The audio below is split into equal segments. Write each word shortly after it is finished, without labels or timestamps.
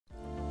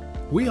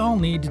We all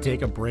need to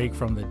take a break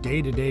from the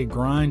day-to-day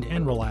grind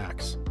and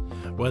relax.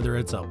 Whether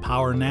it's a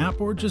power nap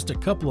or just a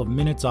couple of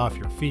minutes off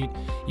your feet,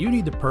 you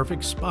need the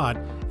perfect spot,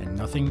 and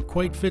nothing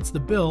quite fits the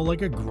bill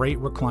like a great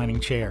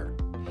reclining chair.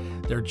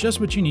 They're just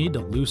what you need to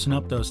loosen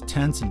up those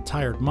tense and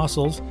tired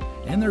muscles,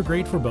 and they're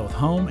great for both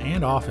home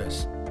and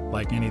office.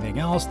 Like anything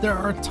else, there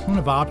are a ton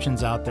of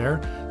options out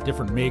there,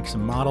 different makes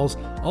and models,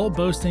 all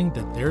boasting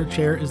that their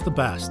chair is the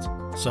best.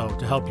 So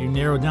to help you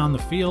narrow down the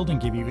field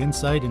and give you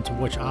insight into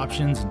which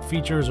options and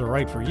features are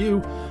right for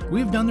you,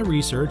 we've done the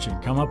research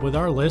and come up with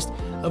our list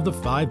of the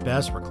 5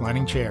 best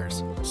reclining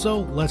chairs.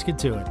 So let's get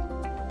to it.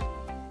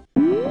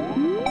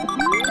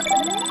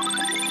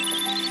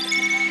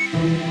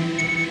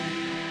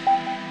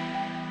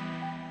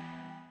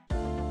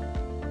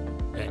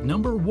 At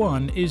number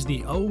 1 is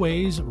the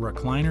Always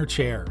Recliner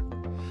Chair.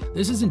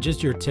 This isn't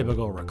just your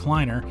typical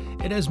recliner,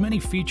 it has many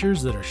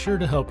features that are sure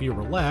to help you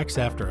relax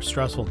after a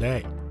stressful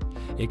day.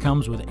 It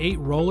comes with 8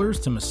 rollers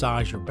to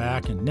massage your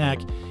back and neck,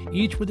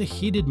 each with a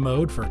heated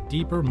mode for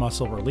deeper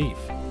muscle relief.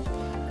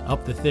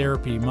 Up the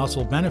therapy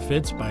muscle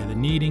benefits by the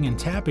kneading and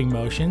tapping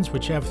motions,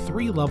 which have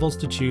 3 levels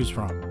to choose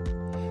from.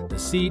 The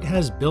seat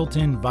has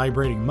built-in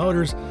vibrating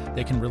motors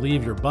that can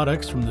relieve your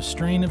buttocks from the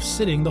strain of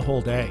sitting the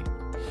whole day.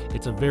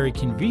 It's a very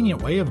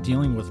convenient way of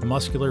dealing with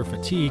muscular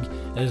fatigue,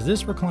 as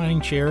this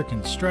reclining chair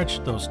can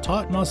stretch those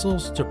taut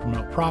muscles to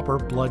promote proper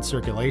blood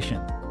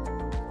circulation.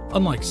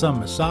 Unlike some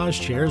massage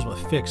chairs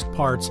with fixed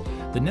parts,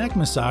 the neck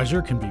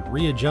massager can be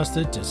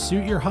readjusted to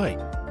suit your height.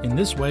 In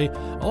this way,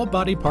 all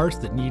body parts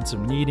that need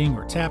some kneading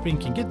or tapping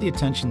can get the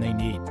attention they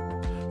need.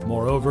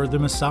 Moreover, the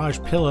massage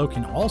pillow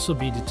can also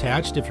be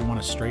detached if you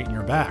want to straighten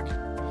your back.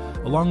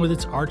 Along with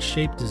its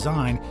arch-shaped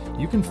design,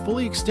 you can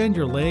fully extend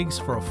your legs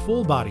for a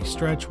full body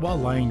stretch while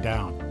lying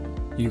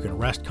down. You can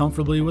rest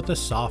comfortably with the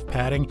soft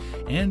padding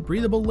and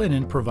breathable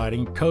linen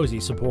providing cozy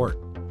support.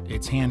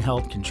 Its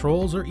handheld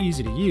controls are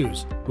easy to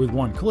use. With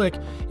one click,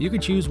 you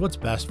can choose what's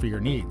best for your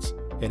needs.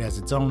 It has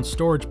its own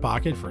storage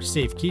pocket for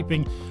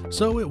safekeeping,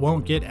 so it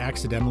won't get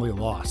accidentally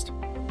lost.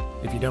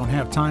 If you don't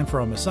have time for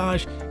a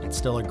massage, it's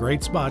still a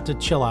great spot to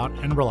chill out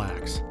and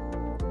relax.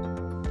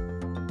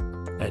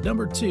 At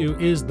number 2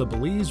 is the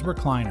Belize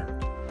Recliner.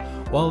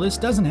 While this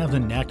doesn't have the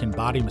neck and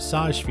body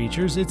massage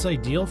features, it's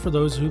ideal for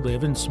those who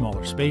live in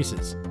smaller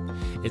spaces.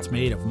 It's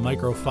made of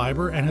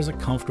microfiber and has a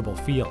comfortable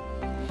feel.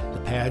 The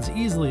pads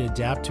easily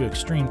adapt to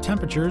extreme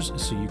temperatures,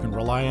 so you can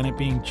rely on it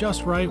being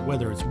just right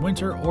whether it's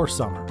winter or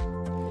summer.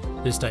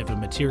 This type of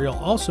material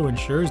also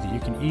ensures that you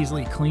can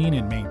easily clean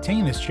and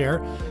maintain this chair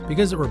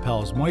because it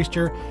repels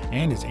moisture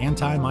and is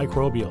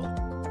antimicrobial.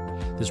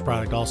 This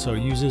product also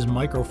uses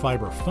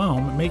microfiber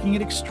foam, making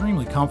it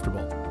extremely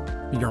comfortable.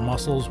 Your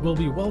muscles will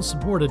be well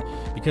supported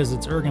because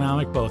it's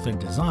ergonomic both in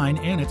design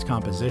and its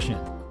composition.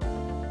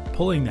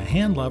 Pulling the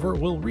hand lever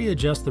will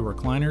readjust the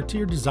recliner to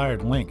your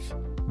desired length.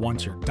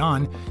 Once you're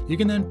done, you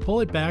can then pull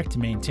it back to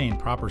maintain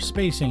proper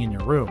spacing in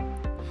your room.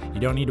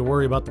 You don't need to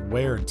worry about the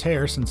wear and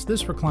tear since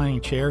this reclining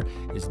chair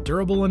is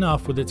durable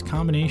enough with its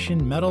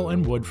combination metal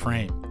and wood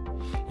frame.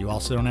 You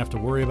also don't have to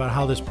worry about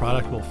how this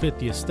product will fit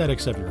the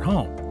aesthetics of your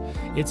home.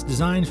 Its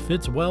design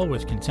fits well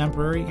with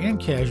contemporary and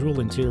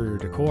casual interior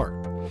decor.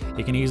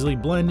 It can easily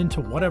blend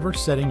into whatever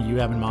setting you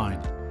have in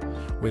mind.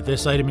 With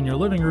this item in your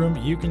living room,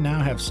 you can now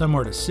have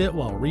somewhere to sit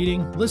while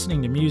reading,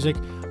 listening to music,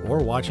 or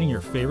watching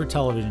your favorite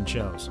television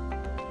shows.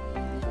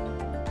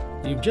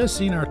 You've just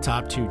seen our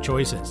top 2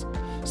 choices.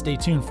 Stay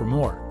tuned for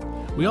more.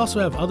 We also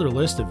have other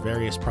lists of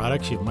various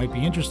products you might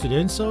be interested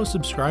in, so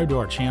subscribe to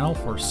our channel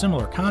for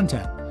similar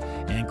content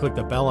and click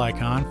the bell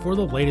icon for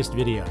the latest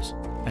videos.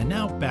 And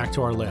now back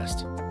to our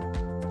list.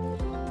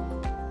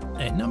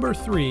 At number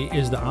 3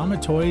 is the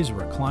Amatoys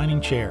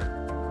Reclining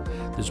Chair.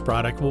 This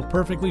product will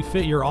perfectly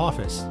fit your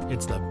office.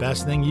 It's the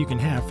best thing you can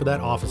have for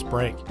that office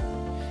break.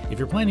 If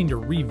you're planning to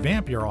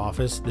revamp your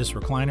office, this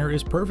recliner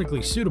is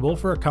perfectly suitable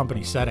for a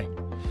company setting.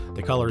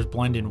 The colors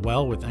blend in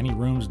well with any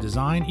room's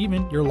design,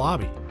 even your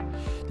lobby.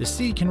 The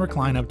seat can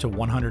recline up to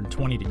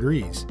 120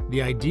 degrees,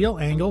 the ideal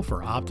angle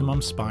for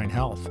optimum spine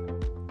health.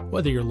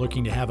 Whether you're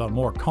looking to have a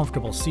more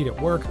comfortable seat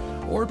at work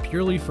or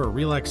purely for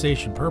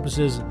relaxation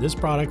purposes, this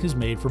product is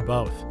made for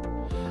both.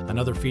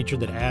 Another feature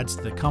that adds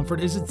to the comfort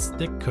is its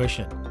thick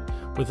cushion.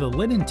 With a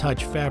linen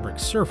touch fabric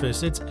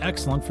surface, it's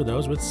excellent for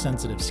those with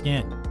sensitive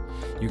skin.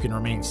 You can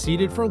remain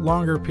seated for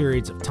longer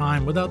periods of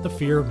time without the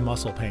fear of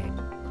muscle pain.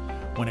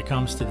 When it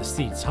comes to the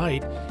seat's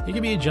height, it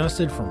can be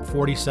adjusted from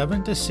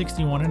 47 to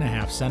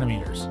 61.5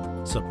 centimeters.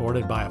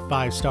 Supported by a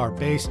 5-star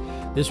base,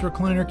 this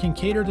recliner can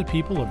cater to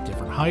people of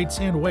different heights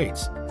and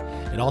weights.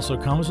 It also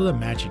comes with a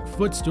matching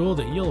footstool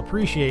that you'll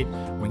appreciate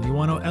when you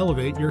want to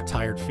elevate your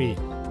tired feet.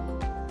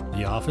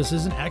 The office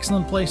is an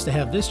excellent place to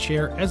have this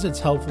chair as it's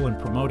helpful in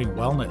promoting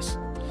wellness.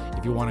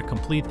 If you want to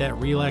complete that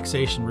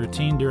relaxation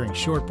routine during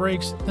short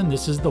breaks, then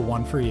this is the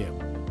one for you.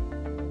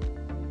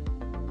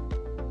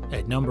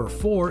 At number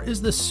 4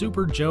 is the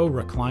Super Joe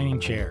Reclining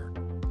Chair.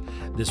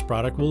 This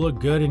product will look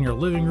good in your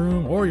living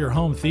room or your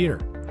home theater.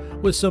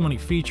 With so many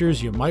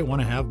features, you might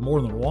want to have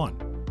more than one.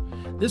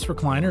 This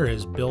recliner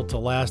is built to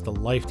last a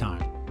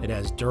lifetime. It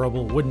has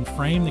durable wooden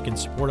frame that can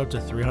support up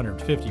to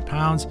 350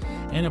 pounds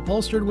and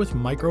upholstered with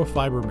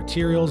microfiber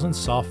materials and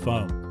soft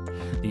foam.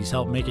 These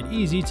help make it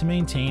easy to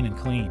maintain and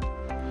clean.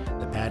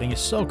 The padding is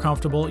so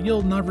comfortable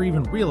you'll never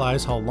even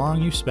realize how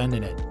long you spend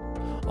in it.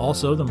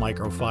 Also, the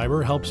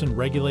microfiber helps in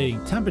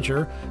regulating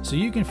temperature so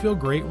you can feel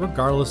great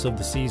regardless of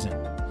the season.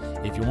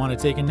 If you want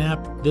to take a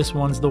nap, this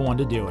one's the one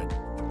to do it.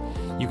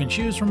 You can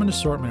choose from an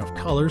assortment of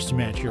colors to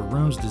match your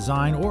room's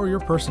design or your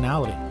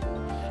personality.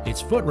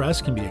 Its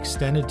footrest can be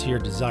extended to your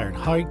desired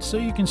height so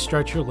you can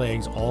stretch your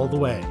legs all the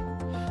way.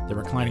 The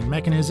reclining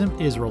mechanism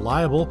is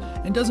reliable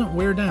and doesn't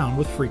wear down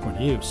with frequent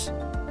use.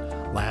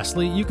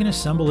 Lastly, you can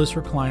assemble this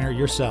recliner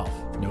yourself.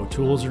 No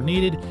tools are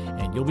needed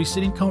and you'll be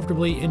sitting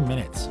comfortably in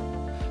minutes.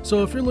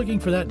 So if you're looking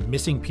for that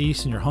missing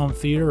piece in your home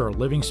theater or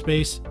living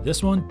space,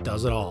 this one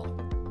does it all.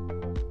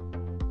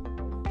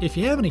 If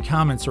you have any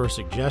comments or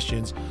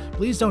suggestions,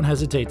 please don't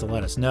hesitate to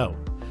let us know.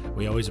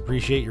 We always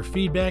appreciate your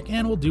feedback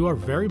and we'll do our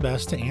very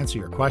best to answer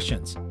your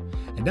questions.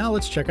 And now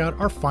let's check out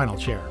our final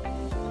chair.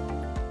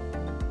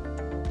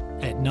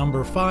 At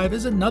number 5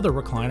 is another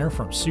recliner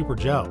from Super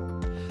Joe.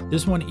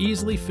 This one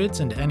easily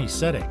fits into any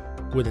setting.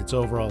 With its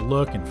overall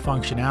look and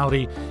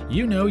functionality,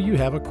 you know you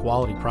have a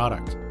quality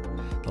product.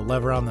 The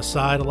lever on the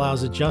side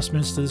allows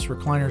adjustments to this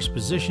recliner's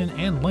position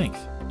and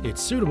length.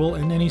 It's suitable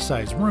in any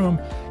size room,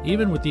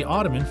 even with the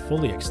ottoman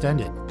fully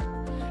extended.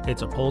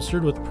 It's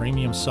upholstered with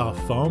premium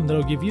soft foam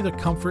that'll give you the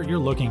comfort you're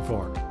looking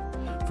for.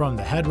 From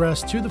the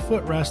headrest to the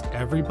footrest,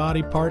 every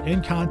body part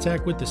in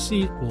contact with the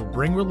seat will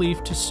bring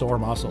relief to sore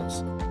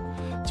muscles.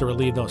 To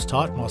relieve those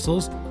taut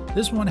muscles,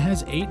 this one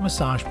has 8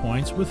 massage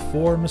points with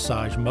 4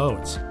 massage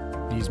modes.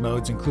 These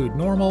modes include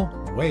normal,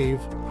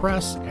 wave,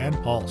 press,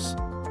 and pulse.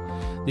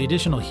 The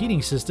additional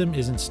heating system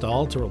is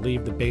installed to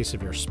relieve the base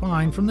of your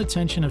spine from the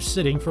tension of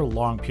sitting for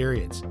long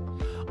periods.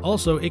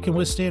 Also, it can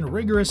withstand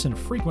rigorous and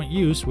frequent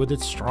use with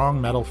its strong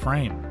metal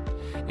frame.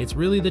 It's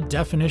really the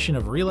definition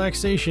of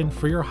relaxation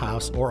for your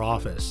house or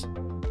office.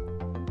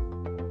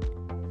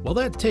 Well,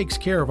 that takes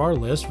care of our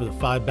list for the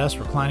 5 best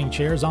reclining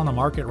chairs on the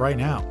market right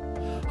now.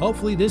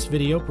 Hopefully this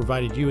video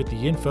provided you with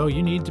the info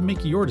you need to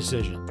make your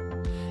decision.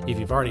 If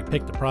you've already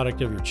picked the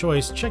product of your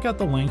choice, check out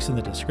the links in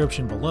the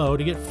description below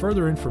to get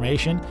further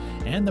information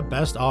and the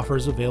best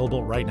offers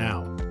available right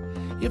now.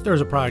 If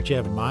there's a product you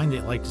have in mind that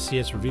you'd like to see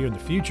us review in the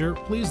future,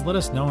 please let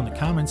us know in the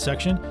comments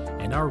section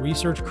and our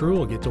research crew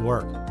will get to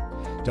work.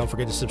 Don't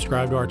forget to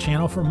subscribe to our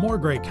channel for more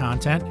great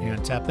content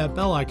and tap that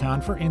bell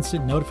icon for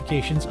instant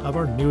notifications of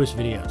our newest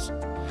videos.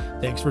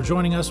 Thanks for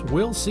joining us.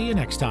 We'll see you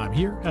next time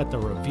here at the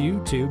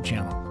ReviewTube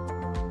channel.